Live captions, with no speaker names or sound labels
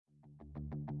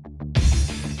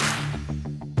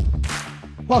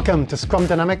Welcome to Scrum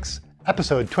Dynamics,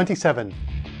 episode 27.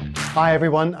 Hi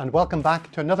everyone, and welcome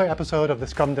back to another episode of the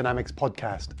Scrum Dynamics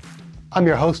podcast. I'm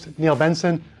your host, Neil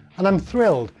Benson, and I'm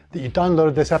thrilled that you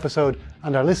downloaded this episode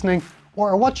and are listening or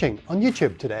are watching on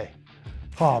YouTube today.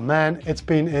 Oh man, it's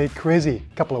been a crazy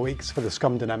couple of weeks for the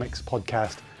Scrum Dynamics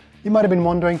podcast. You might have been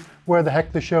wondering where the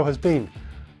heck the show has been.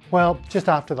 Well, just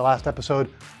after the last episode,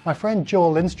 my friend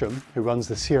Joel Lindstrom, who runs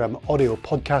the CRM Audio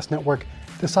Podcast Network,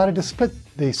 decided to split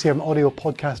the CRM Audio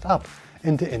Podcast up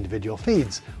into individual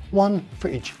feeds, one for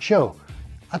each show.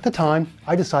 At the time,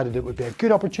 I decided it would be a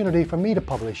good opportunity for me to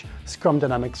publish Scrum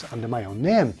Dynamics under my own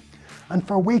name. And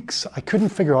for weeks, I couldn't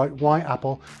figure out why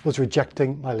Apple was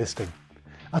rejecting my listing.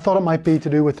 I thought it might be to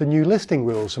do with the new listing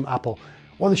rules from Apple,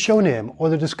 or the show name, or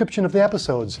the description of the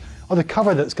episodes, or the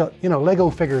cover that's got, Lego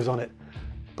figures on it.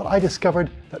 But I discovered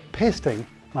that pasting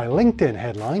my LinkedIn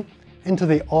headline into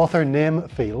the author name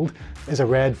field is a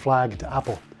red flag to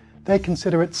Apple. They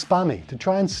consider it spammy to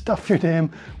try and stuff your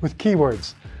name with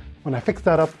keywords. When I fixed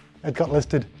that up, it got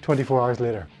listed 24 hours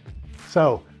later.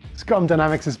 So, Scrum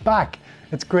Dynamics is back.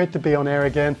 It's great to be on air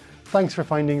again. Thanks for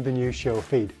finding the new show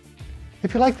feed.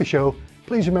 If you like the show,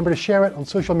 please remember to share it on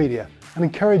social media and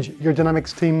encourage your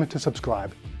Dynamics team to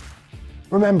subscribe.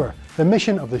 Remember, the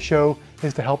mission of the show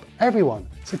is to help everyone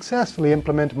successfully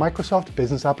implement Microsoft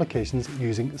business applications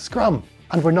using Scrum.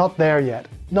 And we're not there yet,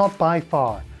 not by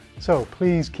far. So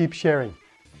please keep sharing.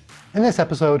 In this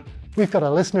episode, we've got a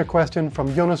listener question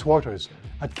from Jonas Wouters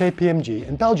at KPMG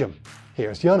in Belgium.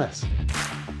 Here's Jonas.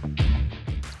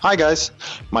 Hi guys,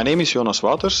 my name is Jonas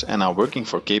Wouters and I'm working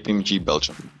for KPMG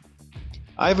Belgium.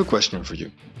 I have a question for you.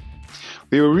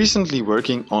 We were recently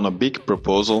working on a big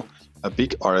proposal, a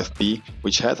big RFP,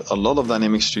 which had a lot of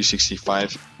Dynamics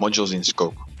 365 modules in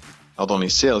scope. Not only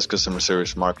sales, customer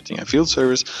service, marketing and field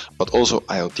service, but also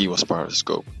IoT was part of the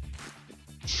scope.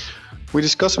 We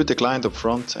discussed with the client up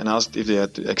front and asked if they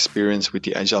had experience with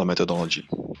the Agile methodology.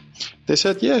 They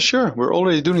said, yeah, sure, we're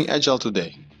already doing Agile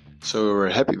today. So we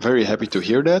were very happy to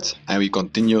hear that, and we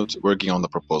continued working on the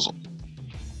proposal.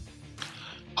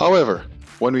 However,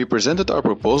 when we presented our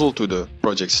proposal to the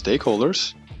project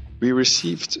stakeholders, we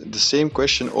received the same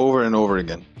question over and over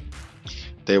again.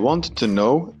 They wanted to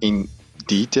know in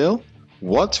detail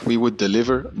what we would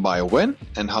deliver by when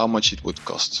and how much it would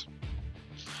cost.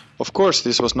 Of course,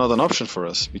 this was not an option for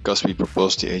us because we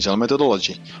proposed the Agile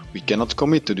methodology. We cannot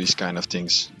commit to these kind of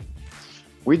things.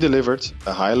 We delivered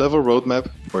a high-level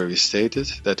roadmap where we stated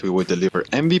that we would deliver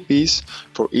MVPs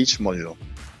for each module.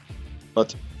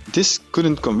 But this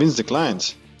couldn't convince the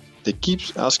clients. They keep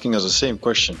asking us the same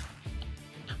question.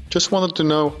 Just wanted to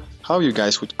know how you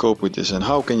guys would cope with this and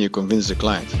how can you convince the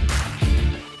client.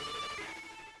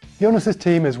 Jonas's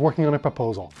team is working on a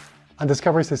proposal and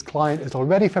discovers his client is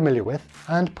already familiar with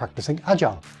and practicing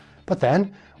Agile. But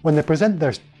then, when they present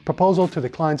their proposal to the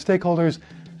client stakeholders,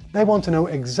 they want to know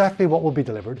exactly what will be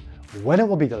delivered, when it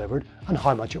will be delivered, and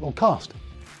how much it will cost.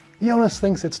 Jonas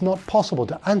thinks it's not possible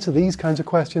to answer these kinds of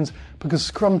questions because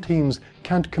Scrum teams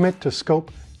can't commit to scope,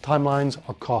 timelines,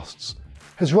 or costs.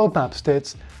 His roadmap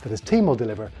states that his team will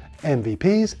deliver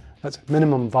MVPs, that's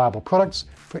minimum viable products,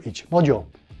 for each module.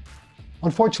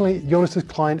 Unfortunately, Jonas's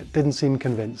client didn't seem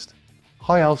convinced.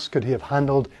 How else could he have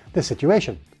handled this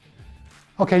situation?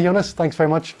 Okay, Jonas, thanks very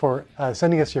much for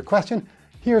sending us your question.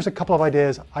 Here's a couple of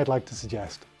ideas I'd like to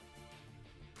suggest.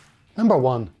 Number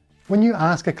one, when you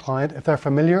ask a client if they're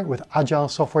familiar with Agile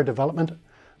software development,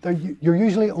 you're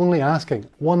usually only asking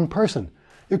one person.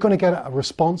 You're going to get a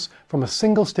response from a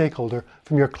single stakeholder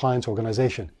from your client's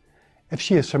organization. If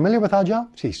she is familiar with Agile,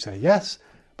 she'll say yes,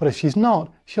 but if she's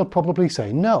not, she'll probably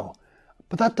say no.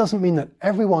 But that doesn't mean that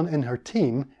everyone in her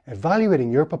team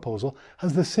evaluating your proposal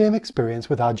has the same experience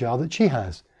with Agile that she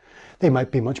has. They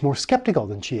might be much more skeptical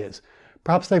than she is.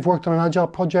 Perhaps they've worked on an Agile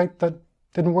project that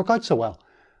didn't work out so well.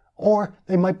 Or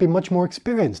they might be much more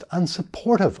experienced and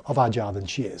supportive of Agile than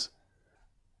she is.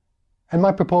 In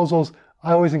my proposals,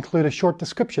 I always include a short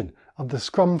description of the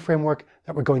Scrum framework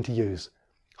that we're going to use,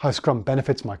 how Scrum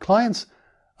benefits my clients,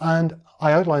 and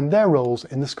I outline their roles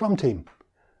in the Scrum team.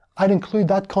 I'd include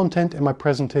that content in my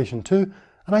presentation too,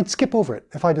 and I'd skip over it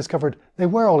if I discovered they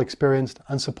were all experienced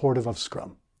and supportive of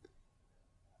Scrum.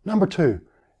 Number two,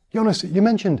 Jonas, you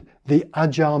mentioned the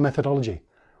Agile methodology,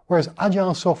 whereas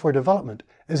Agile software development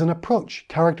is an approach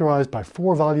characterized by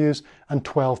 4 values and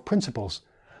 12 principles.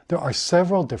 There are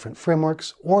several different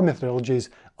frameworks or methodologies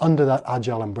under that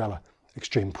Agile umbrella.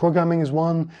 Extreme programming is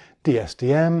one,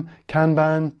 DSDM,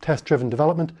 Kanban, test-driven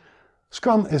development.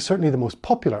 Scrum is certainly the most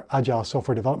popular Agile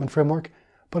software development framework,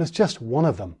 but it's just one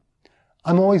of them.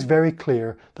 I'm always very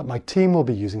clear that my team will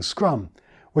be using Scrum.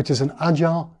 which is an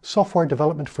agile software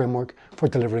development framework for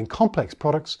delivering complex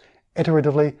products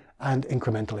iteratively and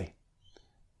incrementally.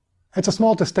 It's a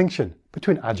small distinction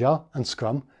between Agile and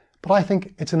Scrum, but I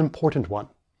think it's an important one,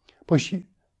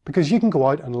 because you can go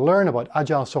out and learn about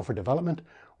Agile software development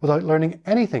without learning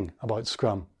anything about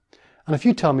Scrum. And if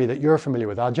you tell me that you're familiar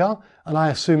with Agile, and I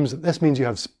assume that this means you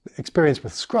have experience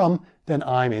with Scrum, then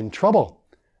I'm in trouble.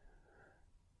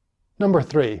 Number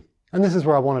 3, and this is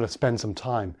where I wanted to spend some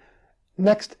time.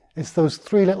 Next, it's those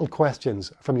 3 little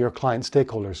questions from your client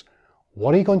stakeholders.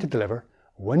 What are you going to deliver?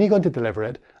 When are you going to deliver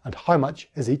it? And how much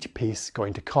is each piece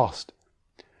going to cost?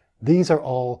 These are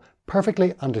all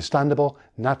perfectly understandable,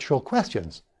 natural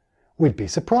questions. We'd be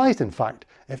surprised, in fact,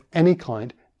 if any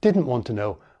client didn't want to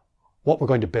know what we're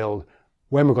going to build,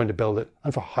 when we're going to build it,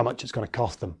 and for how much it's going to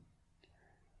cost them.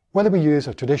 Whether we use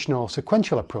a traditional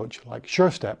sequential approach like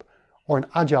SureStep or an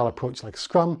agile approach like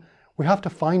Scrum, we have to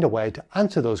find a way to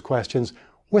answer those questions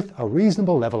with a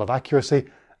reasonable level of accuracy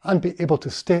and be able to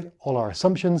state all our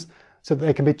assumptions so that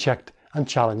they can be checked and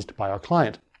challenged by our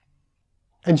client.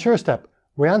 In SureStep,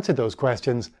 we answered those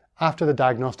questions after the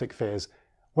diagnostic phase,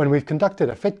 when we've conducted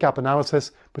a fit gap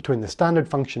analysis between the standard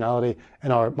functionality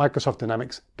in our Microsoft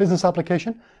Dynamics business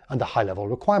application and the high-level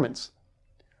requirements.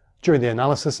 During the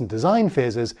analysis and design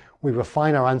phases, we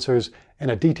refine our answers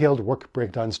in a detailed work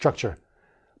breakdown structure.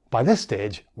 By this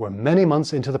stage, we're many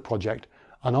months into the project,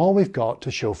 and all we've got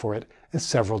to show for it is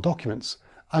several documents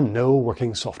and no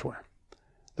working software.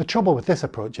 The trouble with this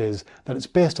approach is that it's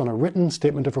based on a written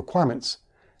statement of requirements.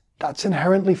 That's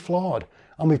inherently flawed,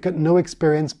 and we've got no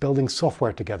experience building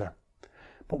software together.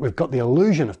 But we've got the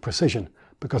illusion of precision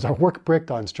because our work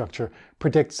breakdown structure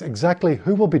predicts exactly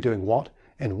who will be doing what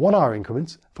in 1-hour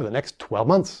increments for the next 12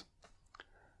 months.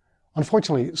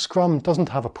 Unfortunately, Scrum doesn't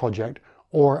have a project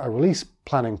or a release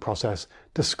planning process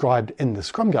described in the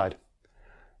Scrum Guide.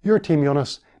 Your team,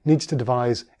 Jonas, needs to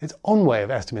devise its own way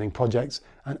of estimating projects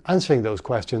and answering those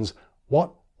questions,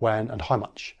 what, when, and how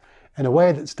much, in a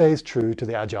way that stays true to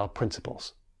the Agile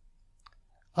principles.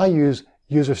 I use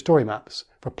user story maps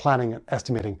for planning and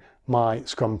estimating my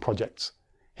Scrum projects.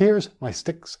 Here's my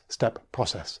 6-step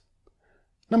process.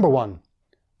 Number 1,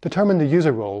 determine the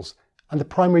user roles and the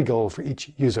primary goal for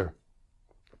each user.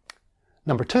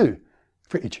 Number 2,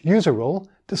 for each user role,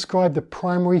 describe the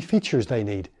primary features they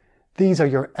need. These are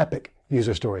your epic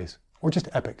user stories, or just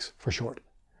epics for short.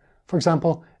 For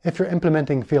example, if you're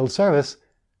implementing field service,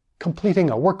 completing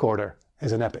a work order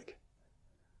is an epic.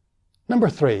 Number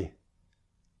 3,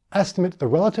 estimate the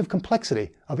relative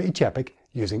complexity of each epic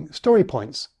using story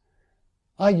points.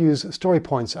 I use story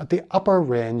points at the upper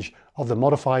range of the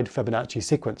modified Fibonacci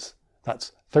sequence.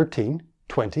 That's 13,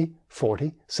 20,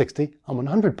 40, 60, and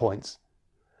 100 points.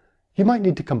 You might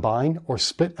need to combine or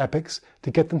split epics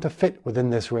to get them to fit within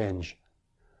this range.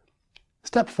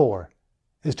 Step 4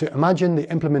 is to imagine the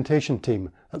implementation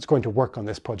team that's going to work on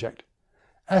this project.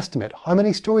 Estimate how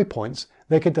many story points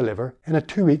they could deliver in a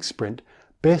 2-week sprint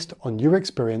based on your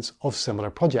experience of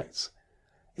similar projects.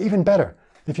 Even better,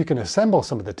 if you can assemble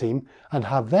some of the team and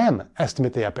have them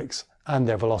estimate the epics and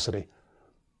their velocity.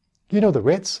 You know the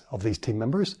rates of these team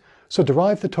members, so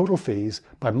derive the total fees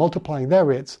by multiplying their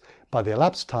rates by the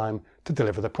elapsed time to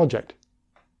deliver the project.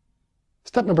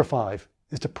 Step number 5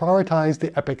 is to prioritize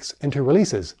the epics into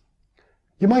releases.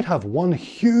 You might have one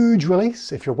huge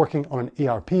release if you're working on an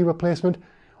ERP replacement,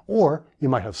 or you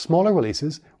might have smaller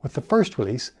releases with the first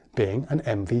release being an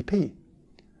MVP.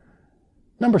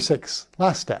 Number 6,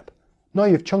 last step. Now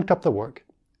you've chunked up the work,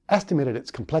 estimated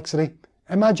its complexity,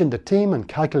 imagined the team and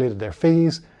calculated their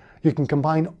fees, you can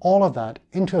combine all of that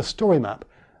into a story map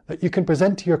that you can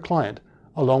present to your client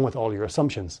along with all your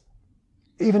assumptions.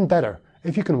 Even better,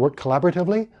 if you can work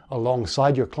collaboratively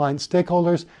alongside your client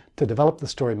stakeholders to develop the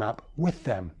story map with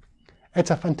them.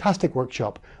 It's a fantastic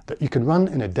workshop that you can run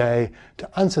in a day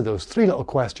to answer those 3 little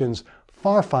questions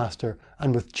far faster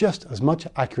and with just as much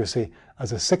accuracy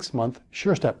as a 6-month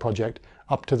SureStep project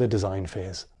up to the design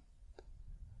phase.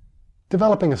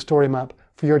 Developing a story map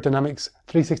for your Dynamics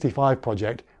 365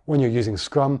 project when you're using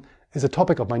Scrum is a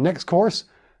topic of my next course.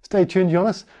 Stay tuned,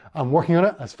 Jonas. I'm working on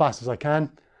it as fast as I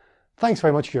can. Thanks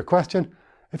very much for your question.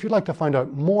 If you'd like to find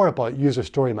out more about user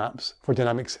story maps for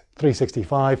Dynamics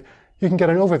 365, you can get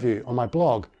an overview on my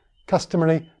blog,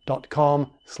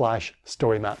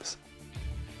 customary.com/storymaps.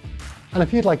 And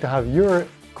if you'd like to have your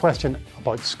question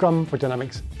about Scrum for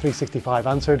Dynamics 365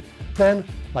 answered, then,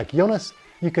 like Jonas,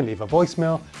 you can leave a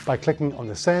voicemail by clicking on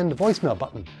the Send Voicemail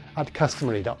button at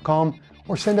customary.com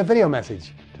or send a video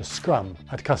message to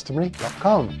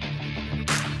scrum@customary.com.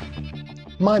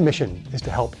 My mission is to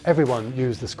help everyone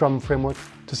use the Scrum framework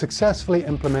to successfully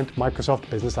implement Microsoft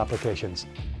business applications.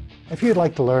 If you'd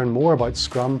like to learn more about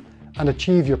Scrum and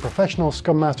achieve your professional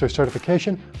Scrum Master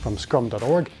certification from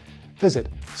scrum.org, visit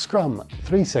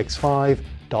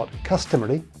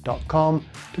scrum365.customery.com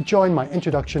to join my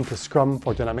Introduction to Scrum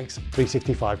for Dynamics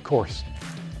 365 course.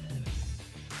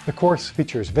 The course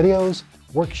features videos,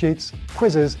 worksheets,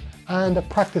 quizzes, and a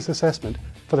practice assessment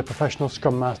for the Professional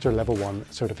Scrum Master Level 1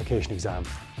 certification exam.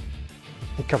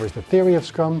 It covers the theory of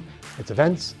Scrum, its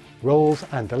events, roles,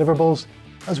 and deliverables,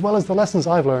 as well as the lessons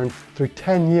I've learned through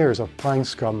 10 years of applying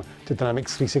Scrum to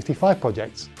Dynamics 365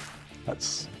 projects.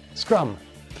 That's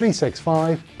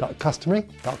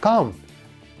scrum365.customery.com.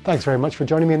 Thanks very much for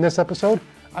joining me in this episode.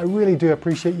 I really do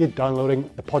appreciate you downloading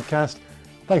the podcast.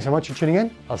 Thanks so much for tuning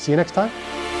in. I'll see you next time.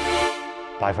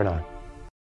 Bye for now.